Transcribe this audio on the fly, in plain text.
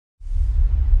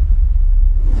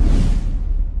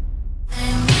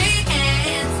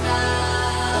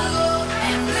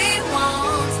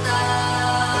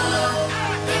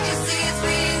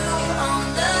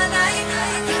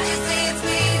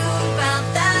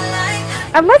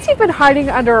Unless you've been hiding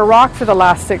under a rock for the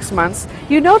last 6 months,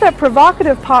 you know that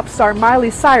provocative pop star Miley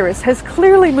Cyrus has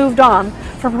clearly moved on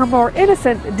from her more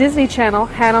innocent Disney Channel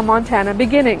Hannah Montana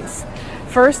beginnings.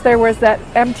 First, there was that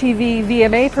MTV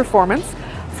VMA performance,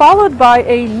 followed by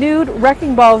a nude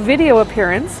Wrecking Ball video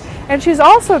appearance, and she's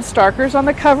also at Starker's on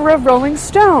the cover of Rolling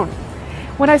Stone.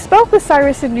 When I spoke with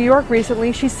Cyrus in New York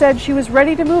recently, she said she was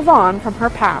ready to move on from her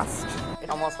past. It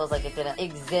almost feels like it didn't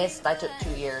exist. I took 2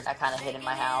 years. I kind of hid in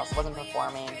my house, wasn't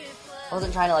performing. I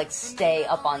wasn't trying to like stay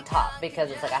up on top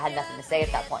because it's like I had nothing to say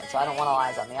at that point. So I don't want all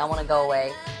eyes on me. I want to go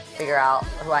away, figure out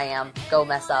who I am, go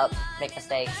mess up, make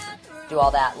mistakes, do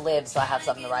all that, live so I have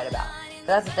something to write about. But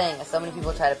that's the thing, so many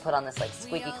people try to put on this like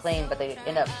squeaky clean, but they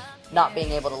end up not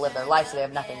being able to live their life, so they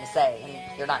have nothing to say,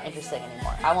 and you're not interesting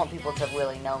anymore. I want people to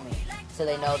really know me, so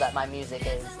they know that my music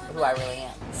is who I really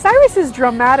am. Cyrus's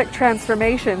dramatic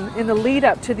transformation in the lead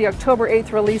up to the October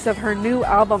 8th release of her new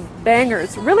album,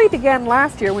 Bangerz, really began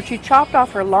last year when she chopped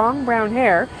off her long brown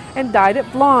hair and dyed it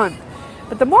blonde.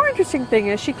 But the more interesting thing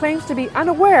is she claims to be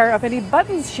unaware of any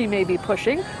buttons she may be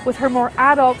pushing with her more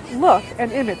adult look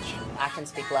and image. Actions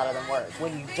speak louder than words.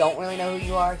 When you don't really know who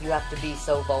you are, you have to be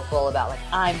so vocal about like,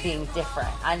 I'm being different.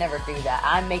 I never do that.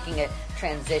 I'm making a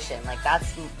transition. Like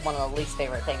that's one of the least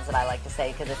favorite things that I like to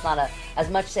say because it's not as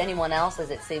much to anyone else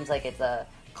as it seems like it's a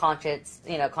conscious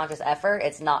effort.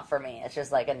 It's not for me. It's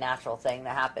just like a natural thing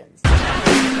that happens.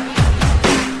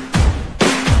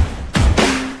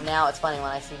 Now it's funny when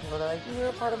I see people, they're like, you were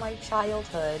a part of my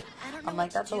childhood. I'm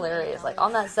like, that's hilarious. Like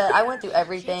on that set, I went through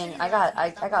everything. I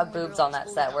got boobs on that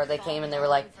set where they came and they were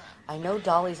like, I know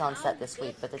Dolly's on set this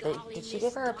week, but did she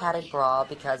give her a padded bra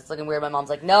because it's looking weird? My mom's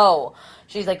like, no,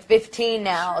 she's like 15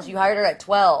 now. You hired her at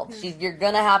 12. You're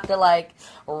gonna have to like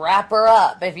wrap her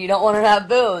up if you don't want her to have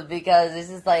boobs because this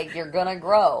is like you're gonna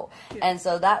grow. And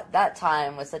so that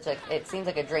time was it seems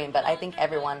like a dream, but I think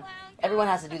everyone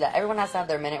has to do that. Everyone has to have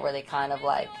their minute where they kind of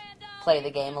like play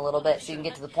the game a little bit so you can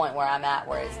get to the point where I'm at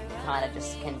where it's kind of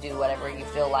just can do whatever you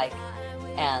feel like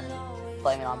and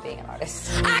blame it on being an artist.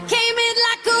 I came in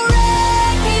like a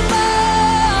wrecking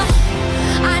ball.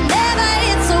 I never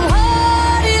hit so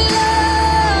hard in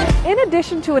love. In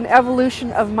addition to an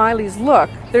evolution of Miley's look,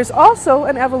 there's also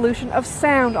an evolution of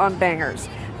sound on Bangerz.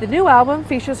 The new album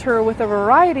features her with a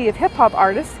variety of hip-hop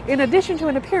artists in addition to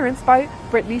an appearance by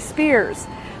Britney Spears.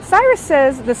 Cyrus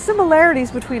says the similarities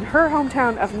between her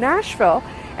hometown of Nashville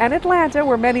and Atlanta,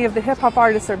 where many of the hip-hop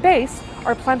artists are based,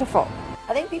 are plentiful.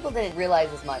 I think people didn't realize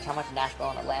as much how much Nashville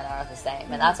and Atlanta are the same,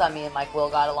 and that's why me and Mike Will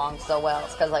got along so well.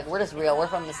 It's because like we're just real. We're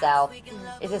from the South.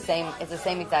 It's the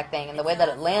same exact thing. And the way that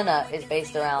Atlanta is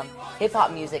based around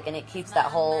hip-hop music and it keeps that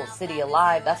whole city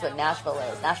alive, that's what Nashville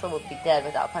is. Nashville would be dead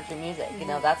without country music. You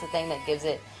know, that's the thing that gives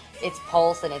it its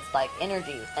pulse and its like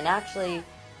energy. And actually,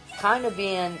 kind of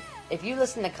being, if you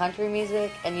listen to country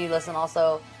music and you listen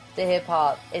also to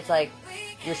hip-hop, it's like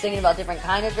you're singing about different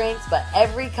kind of drinks, but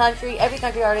every country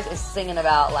artist is singing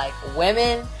about like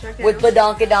women with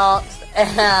badonkadonks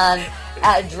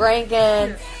and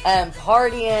drinking and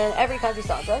partying, every country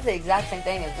song. So that's the exact same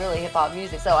thing as really hip-hop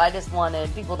music. So I just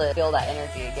wanted people to feel that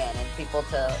energy again and people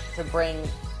to bring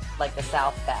like the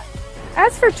South back.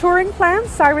 As for touring plans,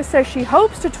 Cyrus says she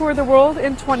hopes to tour the world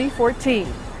in 2014.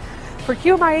 For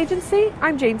QMI Agency,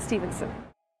 I'm Jane Stevenson.